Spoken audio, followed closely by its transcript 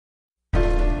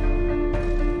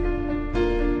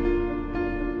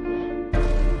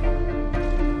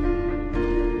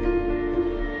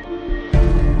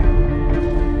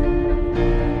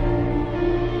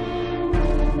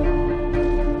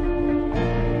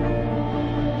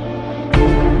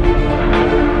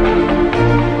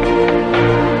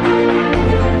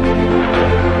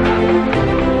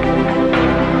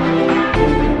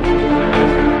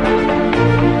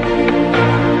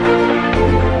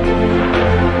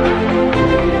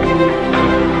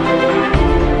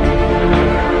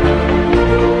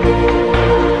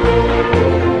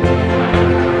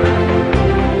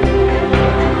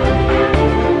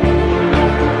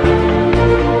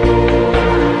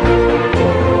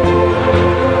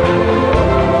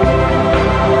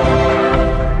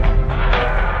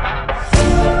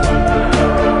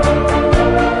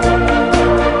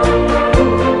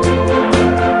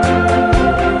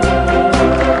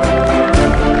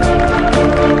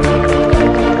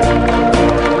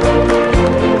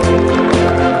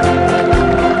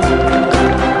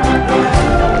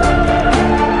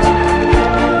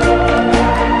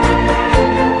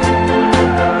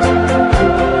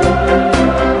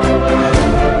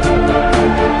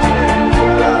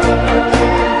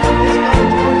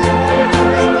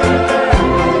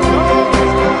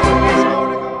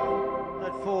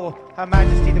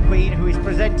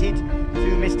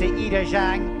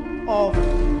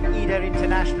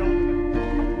International.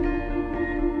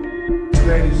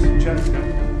 Ladies and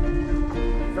gentlemen,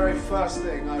 the very first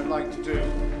thing I would like to do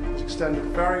is extend a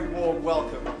very warm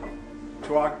welcome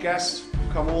to our guests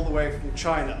who come all the way from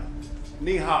China.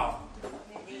 Ni hao.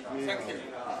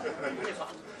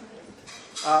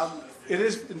 It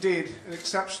is indeed an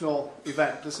exceptional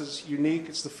event. This is unique.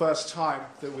 It's the first time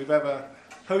that we've ever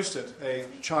hosted a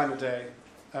China Day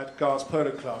at Guards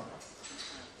Polo Club.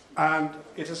 And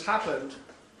it has happened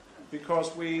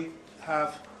because we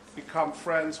have become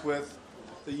friends with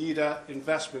the Yida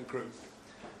Investment Group.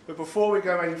 But before we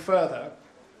go any further,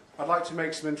 I'd like to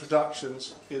make some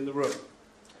introductions in the room.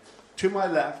 To my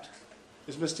left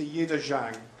is Mr. Yida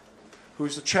Zhang, who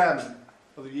is the chairman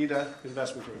of the Yida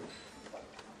Investment Group.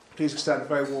 Please extend a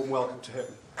very warm welcome to him.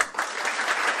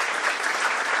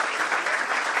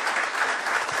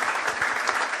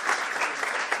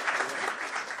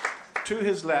 To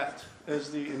his left is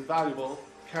the invaluable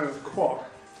Kenneth Kwok,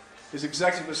 his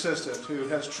executive assistant, who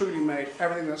has truly made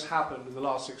everything that's happened in the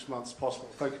last 6 months possible.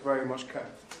 Thank you very much, Kenneth.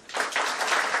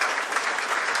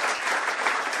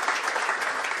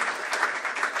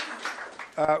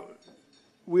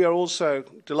 We are also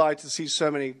delighted to see so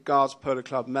many Guards Polo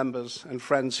Club members and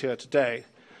friends here today,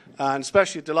 and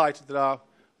especially delighted that our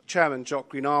chairman, Jock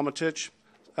Green-Armitage,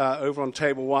 over on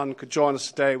table 1, could join us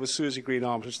today with Susie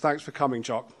Green-Armitage. Thanks for coming,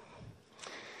 Jock.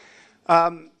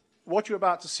 What you're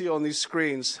about to see on these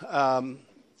screens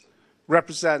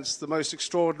represents the most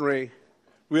extraordinary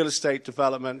real estate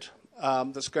development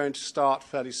that's going to start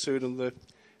fairly soon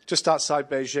just outside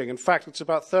Beijing. In fact, it's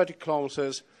about 30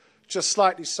 kilometers just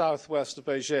slightly southwest of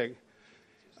Beijing.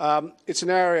 It's an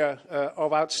area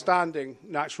of outstanding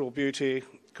natural beauty,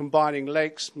 combining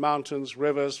lakes, mountains,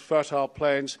 rivers, fertile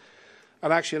plains,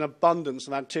 and actually an abundance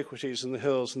of antiquities in the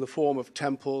hills in the form of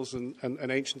temples and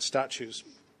ancient statues.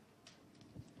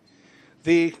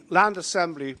 The land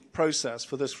assembly process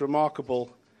for this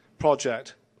remarkable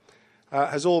project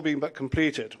has all been but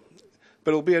completed,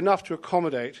 but it will be enough to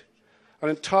accommodate an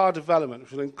entire development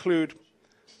which will include,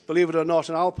 believe it or not,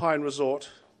 an alpine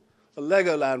resort, a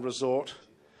Legoland resort,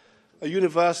 a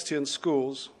university and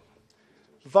schools,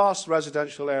 vast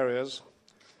residential areas,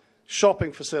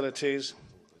 shopping facilities,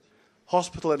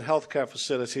 hospital and healthcare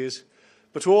facilities,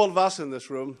 but to all of us in this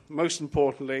room, most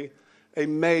importantly, a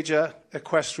major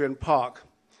equestrian park.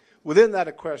 Within that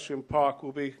equestrian park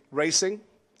will be racing,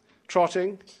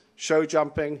 trotting, show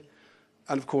jumping,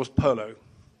 and of course polo.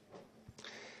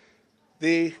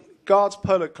 The Guards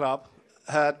Polo Club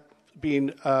had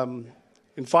been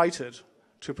invited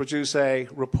to produce a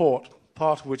report,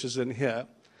 part of which is in here,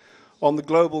 on the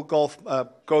global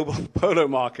polo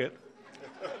market.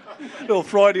 Little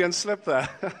Freudian slip there.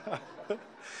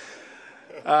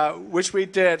 Which we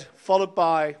did, followed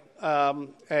by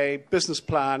a business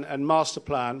plan and master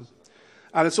plan.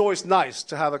 And it's always nice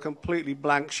to have a completely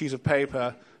blank sheet of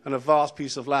paper and a vast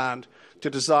piece of land to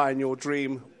design your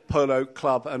dream polo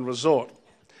club and resort,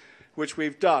 which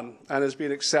we've done and has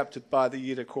been accepted by the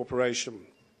Yida Corporation.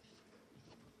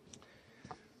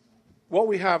 What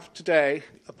we have today,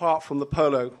 apart from the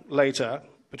polo later,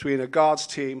 between a Guards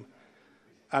team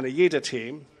and a Yida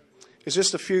team, is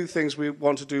just a few things we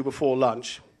want to do before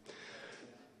lunch.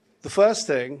 The first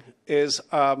thing is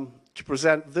to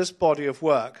present this body of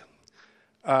work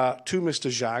to Mr.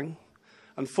 Zhang.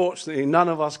 Unfortunately, none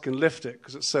of us can lift it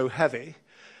because it's so heavy.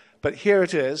 But here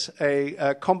it is,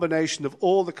 a combination of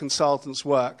all the consultants'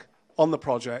 work on the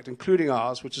project, including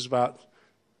ours, which is about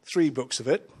 3 books of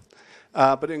it.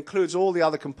 But it includes all the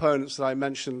other components that I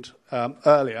mentioned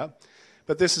earlier.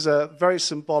 But this is a very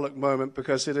symbolic moment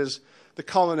because it is the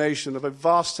culmination of a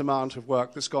vast amount of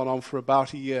work that's gone on for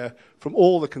about a year from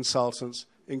all the consultants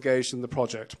engaged in the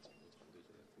project.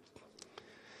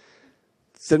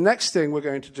 The next thing we're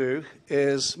going to do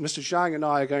is Mr. Zhang and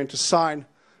I are going to sign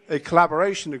a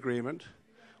collaboration agreement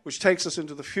which takes us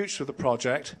into the future of the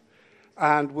project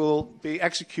and will be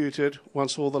executed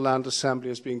once all the land assembly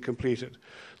has been completed.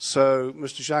 So,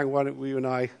 Mr. Zhang, why don't you and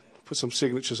I put some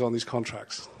signatures on these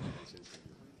contracts?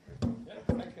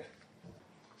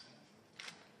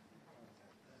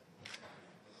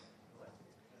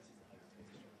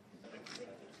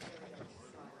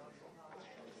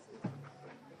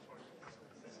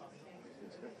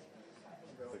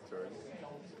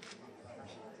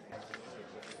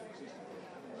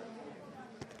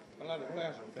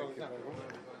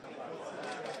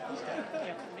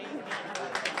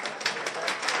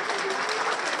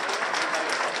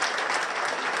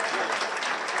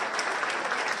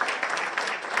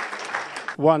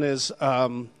 One is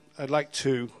I'd like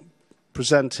to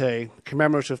present a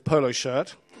commemorative polo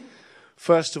shirt,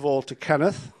 first of all to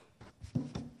Kenneth.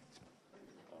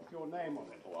 Your name name on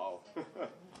it. Wow.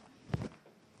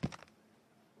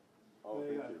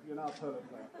 There you go. You're now a polo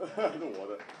player.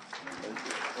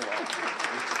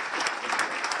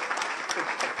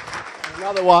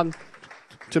 Another one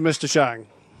to Mr. Shang.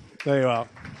 There you are.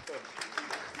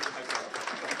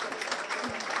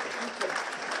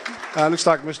 Looks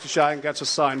like Mr. Shang gets a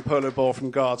signed polo ball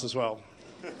from Guards as well.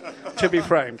 To be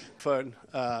framed. Phone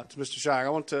to Mr. Shang. I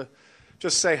want to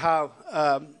just say how,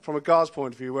 from a Guards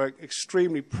point of view, we're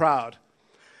extremely proud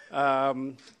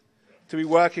to be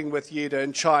working with Yida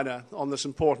in China on this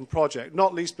important project,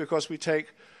 not least because we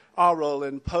take our role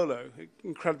in polo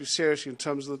incredibly seriously in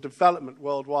terms of the development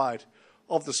worldwide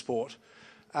of the sport.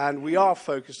 And we are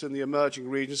focused in the emerging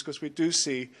regions because we do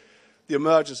see the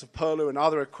emergence of polo and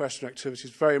other equestrian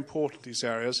activities very important in these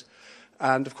areas.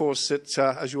 And, of course,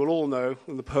 as you will all know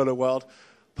in the polo world,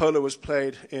 polo was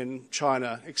played in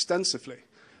China extensively,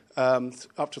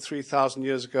 up to 3,000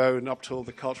 years ago and up till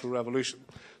the Cultural Revolution.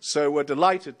 So we're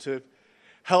delighted to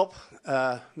help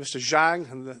Mr. Zhang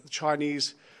and the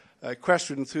Chinese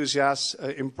equestrian enthusiasts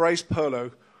embrace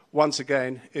polo once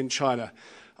again in China.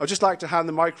 I would just like to hand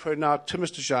the microphone now to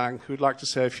Mr. Zhang, who would like to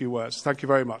say a few words. Thank you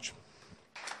very much.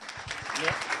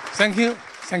 Thank you.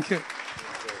 Thank you.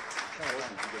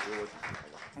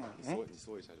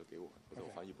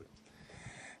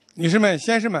 女士们、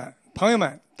先生们、朋友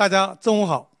们，大家中午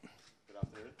好。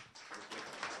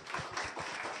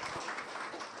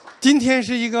今天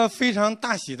是一个非常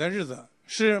大喜的日子，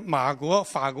是马国、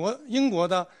法国、英国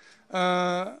的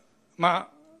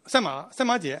赛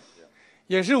马节，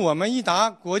也是我们益达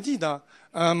国际的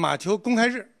马球公开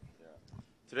日。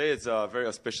Today is a very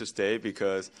auspicious day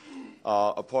because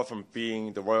apart from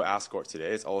being the royal escort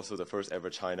today, it's also the first ever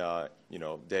China,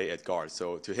 day at Guard.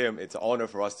 So to him, it's an honor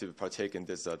for us to partake in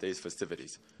this day's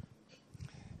festivities.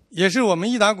 也是我们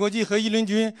益达国际和益伦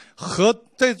军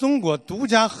在中国独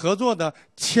家合作的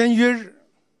签约日。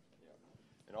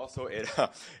And also,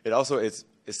 it also is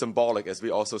symbolic as we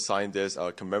also signed this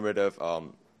commemorative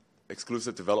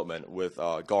exclusive development with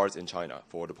Guards in China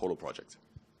for the Polo project.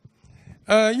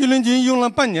 益伦军用了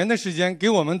半年的时间，给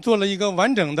我们做了一个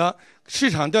完整的市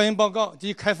场调研报告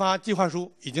及开发计划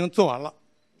书，已经做完了。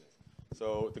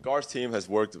So the Guards team has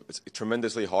worked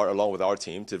tremendously hard along with our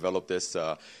team to develop this,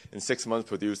 in 6 months,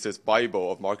 produce this Bible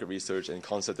of market research and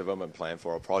concept development plan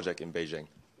for our project in Beijing.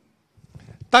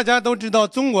 大家都知道，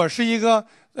中国是一个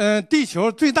地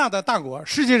球最大的大国，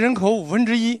世界人口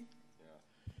1/5。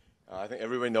I think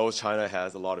everyone knows China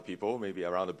has a lot of people, maybe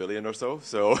around 1 billion or so.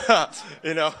 So,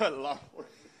 a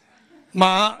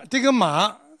lot. 这个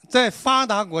马在发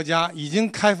达国家已经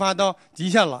开发到极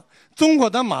限了。中国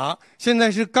的马现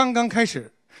在是刚刚开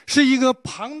始，是一个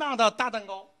庞大的大蛋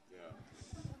糕。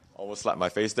Almost slapped my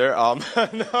face there.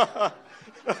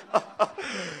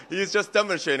 He's just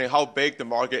demonstrating how big the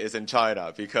market is in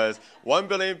China because 1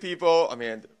 billion people,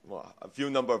 a few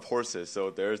number of horses, so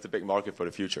there's the big market for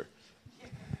the future.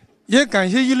 也感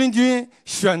谢益伦军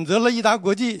选择了益达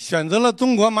国际，选择了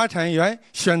中国马产业园，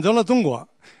选择了中国。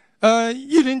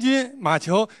益伦军马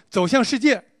球走向世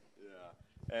界。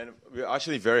And we're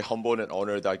actually very humbled and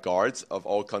honored that Guards of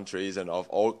all countries and of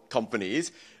all companies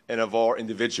and of all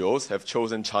individuals have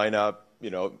chosen China,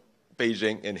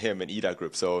 Beijing and him and IDA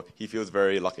Group. So he feels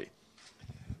very lucky.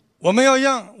 我们要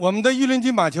让我们的益伦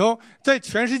军马球在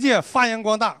全世界发扬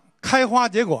光大，开花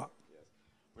结果。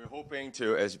We're hoping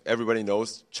to, as everybody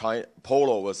knows,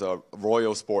 Polo was a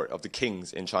royal sport of the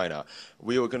kings in China.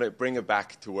 We were going to bring it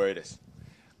back to where it is.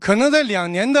 可能在2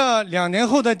年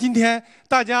后的今天，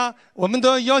我们都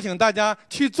要邀请大家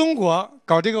去中国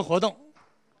搞这个活动。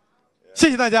谢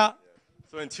谢大家。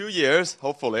So in 2 years,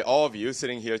 hopefully, all of you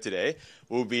sitting here today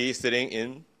will be sitting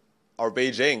in our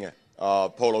Beijing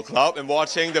Polo Club and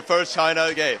watching the first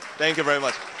China game. Thank you very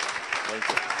much. Thank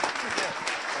you.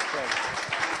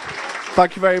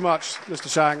 Thank you very much, Mr.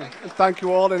 Shang. And thank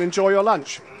you all and enjoy your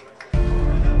lunch.